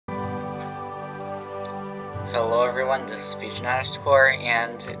Hello everyone, this is Fusion_,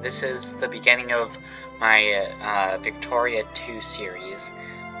 and this is the beginning of my Victoria 2 series.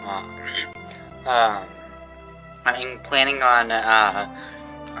 I'm planning on,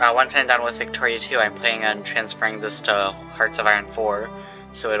 once I'm done with Victoria 2, I'm planning on transferring this to Hearts of Iron 4,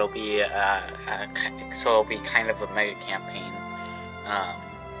 so it'll be kind of a mega campaign.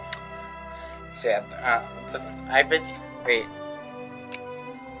 So yeah, wait.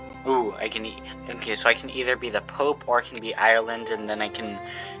 Ooh, okay, so I can either be the Pope or I can be Ireland, and then I can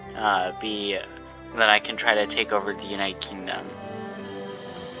try to take over the United Kingdom.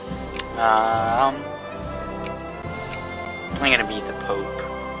 I'm gonna be the Pope.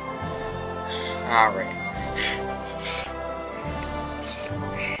 Alright.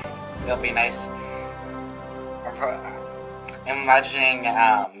 It'll be nice. I'm imagining,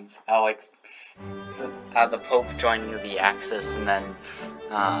 like, the Pope joining the Axis, and then,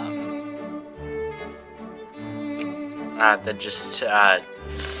 just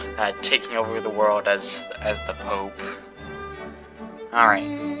taking over the world as the Pope.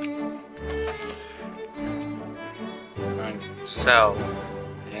 Alright. So,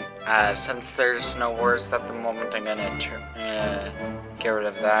 since there's no wars at the moment, I'm gonna get rid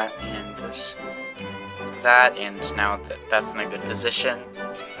of that and that, and now that's in a good position.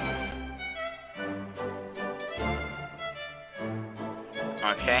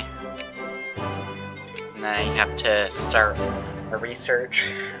 Okay. And then I have to start a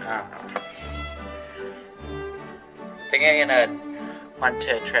research. I think I'm gonna want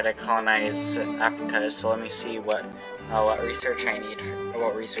to try to colonize Africa, so let me see what research I need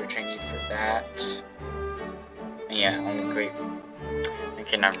for that. Yeah, only great.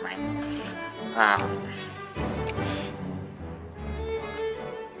 Okay, never mind.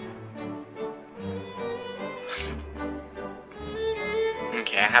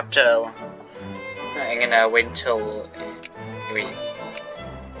 Okay, I'm gonna wait until,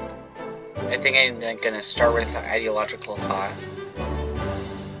 I think I'm gonna start with ideological thought,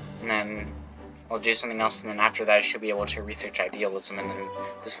 and then I'll do something else, and then after that I should be able to research idealism, and then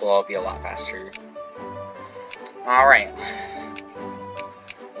this will all be a lot faster. Alright,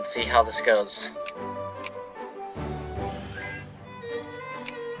 let's see how this goes.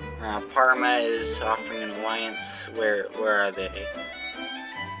 Parma is offering an alliance. Where are they?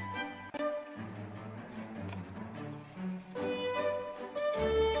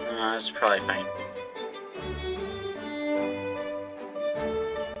 It's probably fine.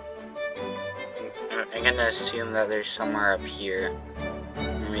 I'm gonna assume that they're somewhere up here.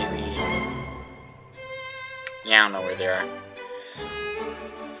 Maybe. Yeah, I don't know where they are.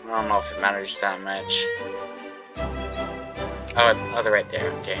 I don't know if it matters that much. Oh, they're right there.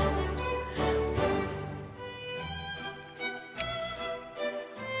 Okay.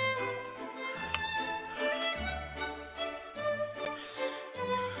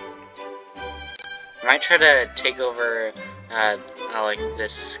 I might try to take over, like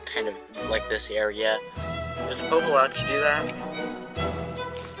this kind of, like this area. Is the Pope allowed to do that?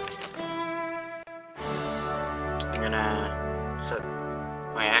 I'm gonna,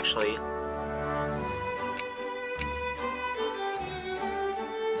 wait, actually.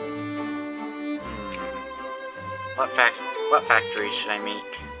 What factory should I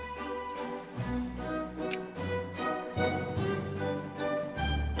make?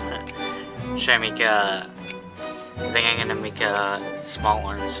 Should I make I think I'm gonna make a small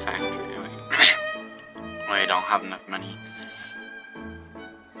arms factory. Wait, I don't have enough money.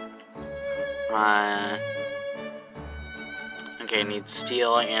 Okay, I need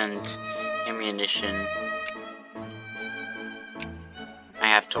steel and ammunition. I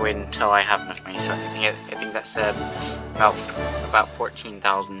have to wait until I have enough money, so I think that said about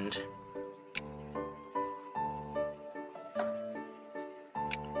 14,000.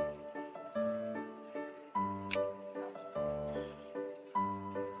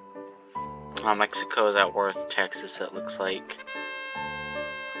 Mexico is at war with Texas, it looks like.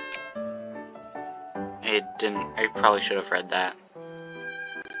 I probably should have read that.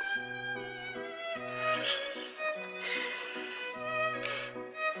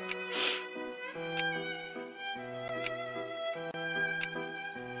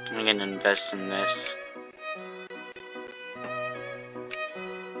 I'm gonna invest in this.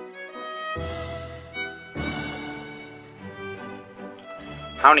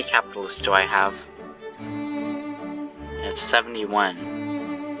 How many capitalists do I have? I have 71.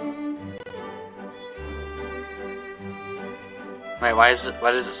 Wait, why does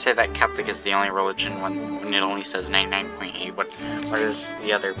it say that Catholic is the only religion when it only says 99.8? What is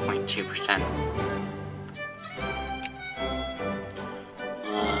the other 0.2%?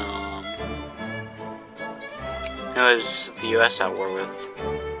 is the U.S. at war with?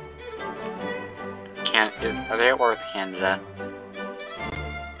 Are they at war with Canada?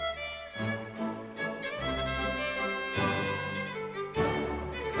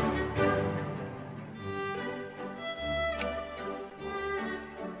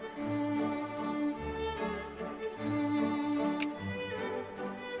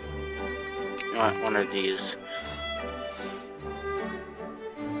 One of these.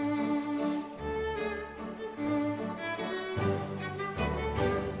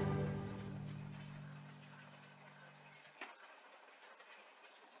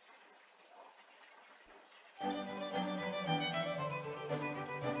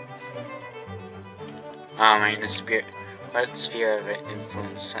 I'm in a sphere. What sphere of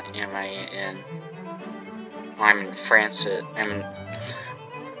influence am I in? Well, I'm in France. I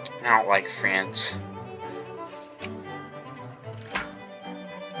don't like France.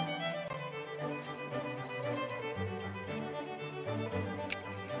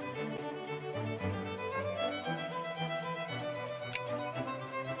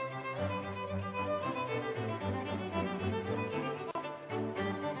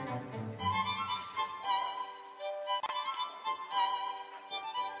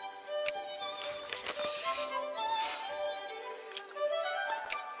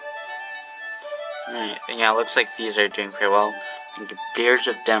 Alright, yeah, looks like these are doing pretty well. The Beers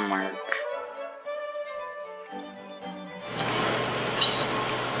of Denmark.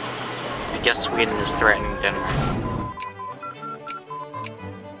 I guess Sweden is threatening Denmark.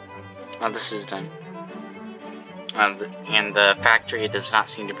 Oh, this is done. And the factory does not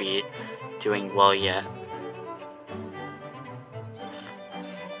seem to be doing well yet.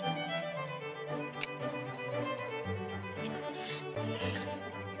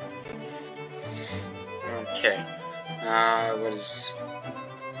 Okay,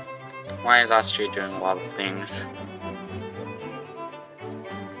 why is Austria doing a lot of things?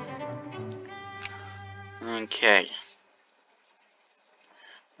 Okay,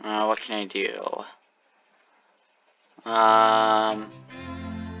 what can I do? I'll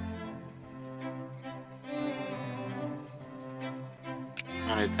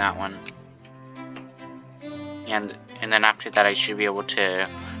do that one. And then after that I should be able to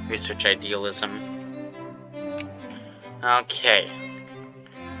research idealism. Okay.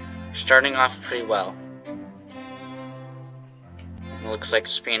 Starting off pretty well. It looks like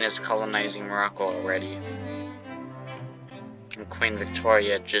Spain is colonizing Morocco already. And Queen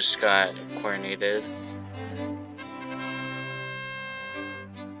Victoria just got coronated.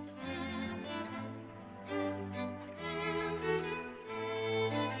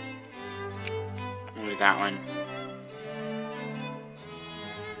 I'll do that one.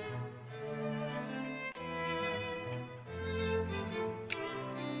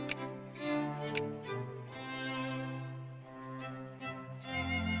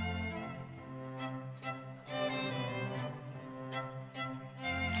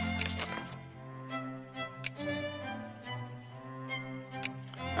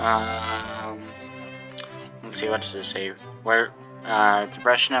 Let's see, what does it say? Where, the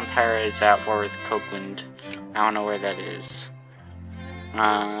Russian Empire is at war with Copeland. I don't know where that is.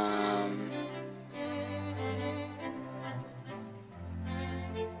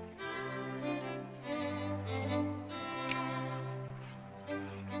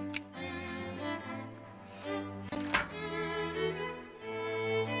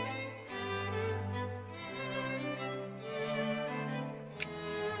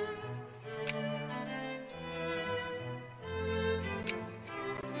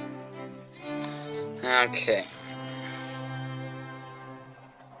 Okay.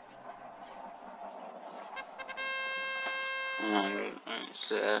 What's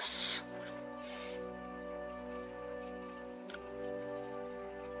this?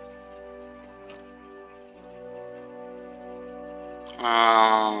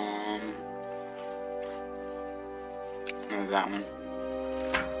 That one.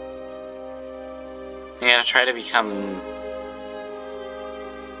 I'm gonna try to become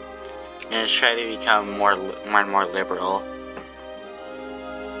more and more liberal.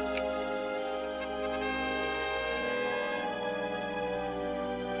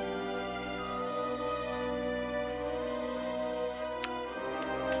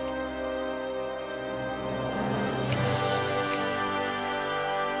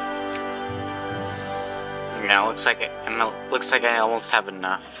 Yeah, looks like I almost have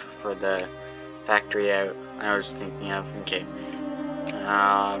enough for the factory I was thinking of. Okay.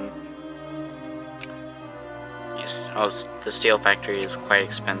 Yes. Oh, the steel factory is quite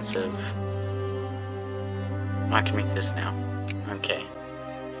expensive. I can make this now. Okay.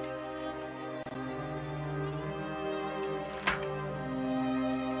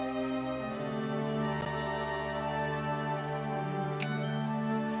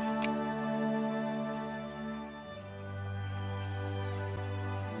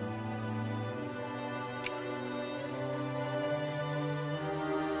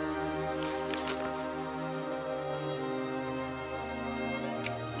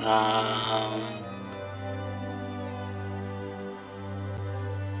 Um,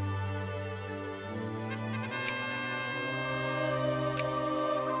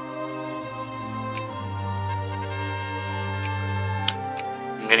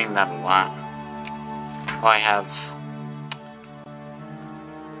 I'm getting that a lot. Oh, I have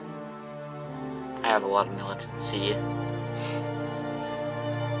a lot of militancy.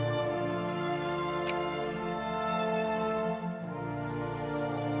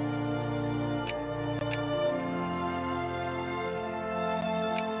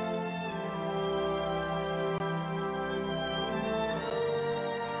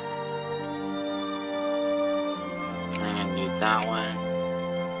 That one.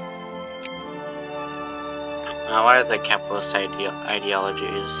 What are the capitalist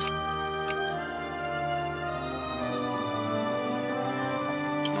ideologies?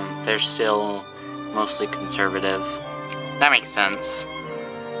 They're still mostly conservative. That makes sense.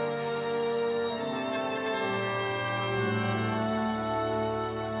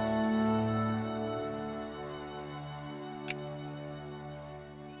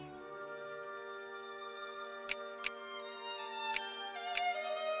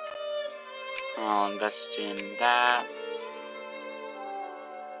 I'll invest in that.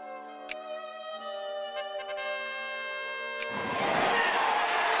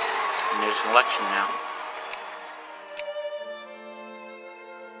 And there's an election now.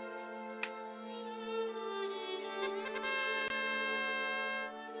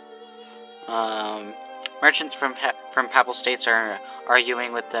 Merchants from Papal States are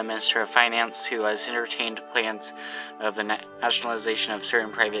arguing with the Minister of Finance, who has entertained plans of the nationalization of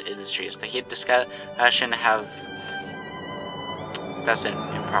certain private industries. The heated discussion that's an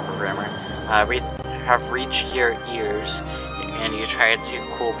improper grammar, have reached your ears, and you try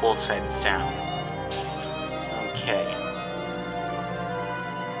to cool both sides down. Okay.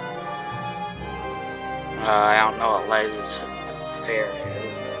 I don't know what Liza's fare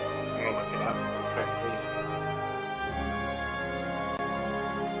is. Let me look it up quickly.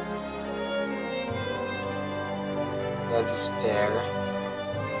 That's fair.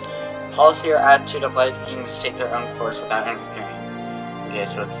 Policy or attitude of letting things take their own course without interfering. Okay,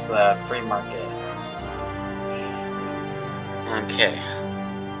 so it's the free market. Okay.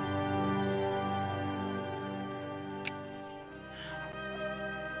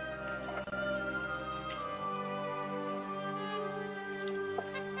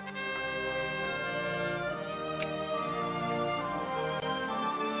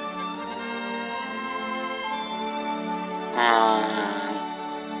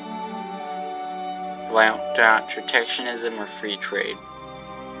 Do I want protectionism or free trade?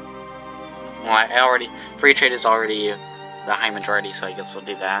 Well, free trade is already the high majority, so I guess I'll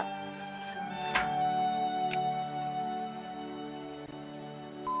do that.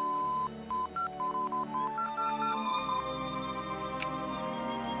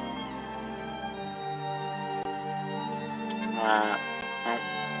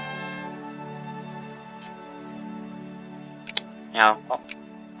 Yeah,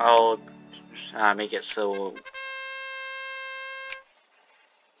 I'll make it so.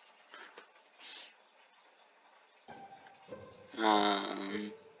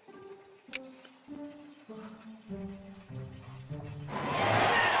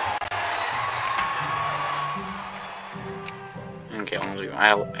 Okay, I'll do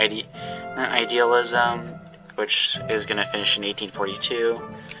idealism, which is gonna finish in 1842.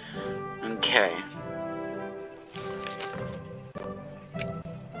 Okay.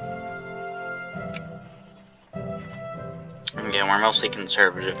 Okay, we're mostly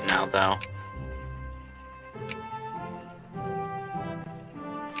conservative now, though.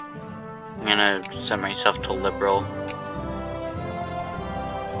 I'm gonna set myself to liberal.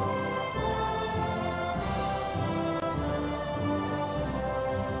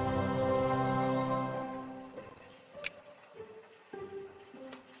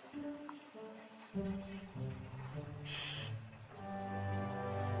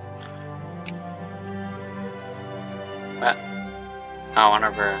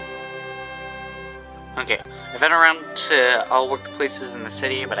 Okay, I've been around to all workplaces in the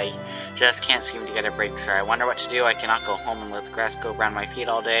city, but I just can't seem to get a break, sir. I wonder what to do. I cannot go home and let the grass grow around my feet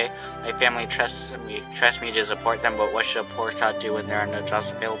all day. My family trusts me to support them, but what should a poor sod do when there are no jobs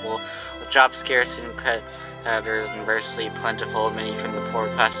available? With jobs scarce and creditors inversely plentiful, many from the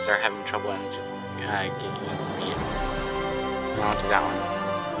poorer classes are having trouble getting feed. I'll do that one.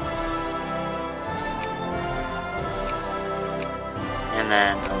 And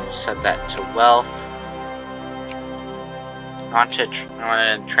then I'll set that to wealth. I want to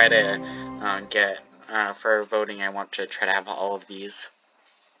try to get for voting. I want to try to have all of these.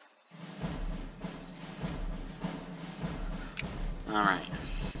 Alright.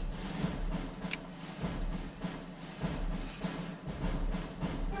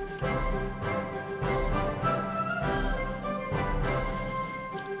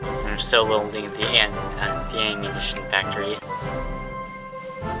 I'm still building the ammunition factory.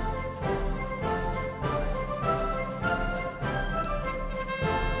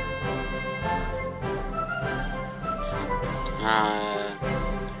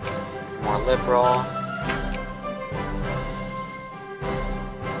 More liberal.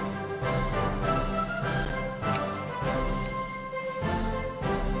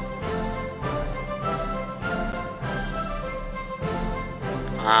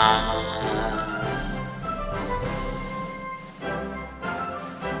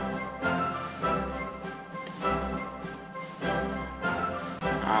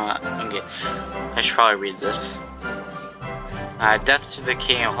 Okay. I should probably read this. Death to the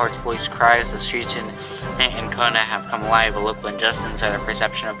king, a hoarse voice cries. The streets in Kona have come alive. A local injustice and the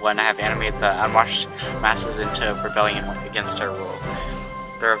perception of one have animated the unwashed masses into rebellion against our rule.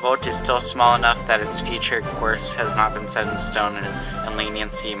 The revolt is still small enough that its future course has not been set in stone, and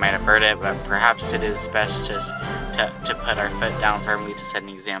leniency might avert it, but perhaps it is best to put our foot down firmly to set an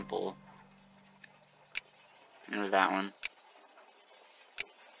example. And with that one.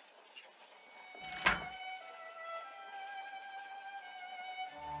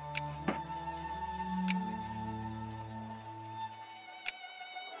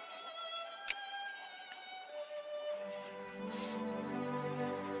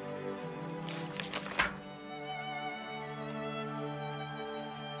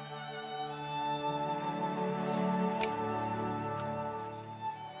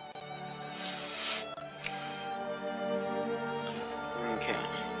 Okay.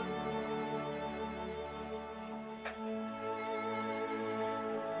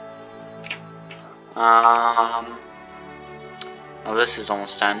 Well, this is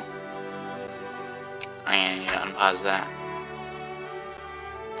almost done. I need to unpause that.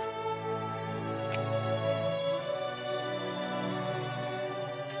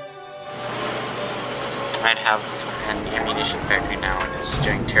 I'd have an ammunition factory now and it's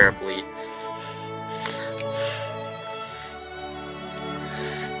doing terribly.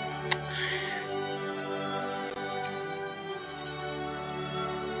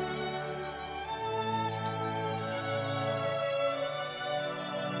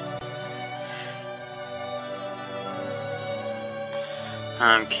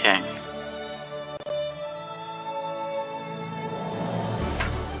 Okay.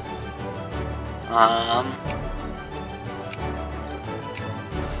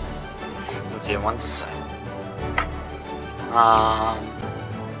 Let's see, once,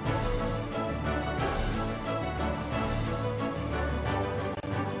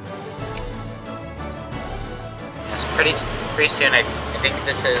 yes, pretty soon, I think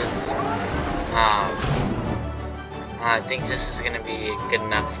this is, I think this is gonna be good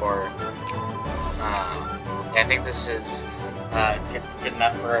enough for, I think this is, good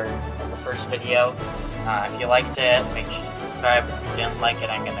enough for the first video. If you liked it, make sure to subscribe. If you didn't like it,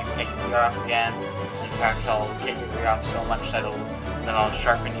 I'm gonna take your ear off again. In fact, I'll get your ear off so much that then I'll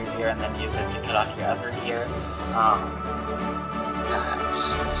sharpen your ear and then use it to cut off your other ear.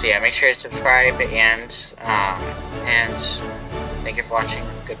 So yeah, make sure to subscribe and thank you for watching.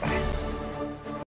 Goodbye.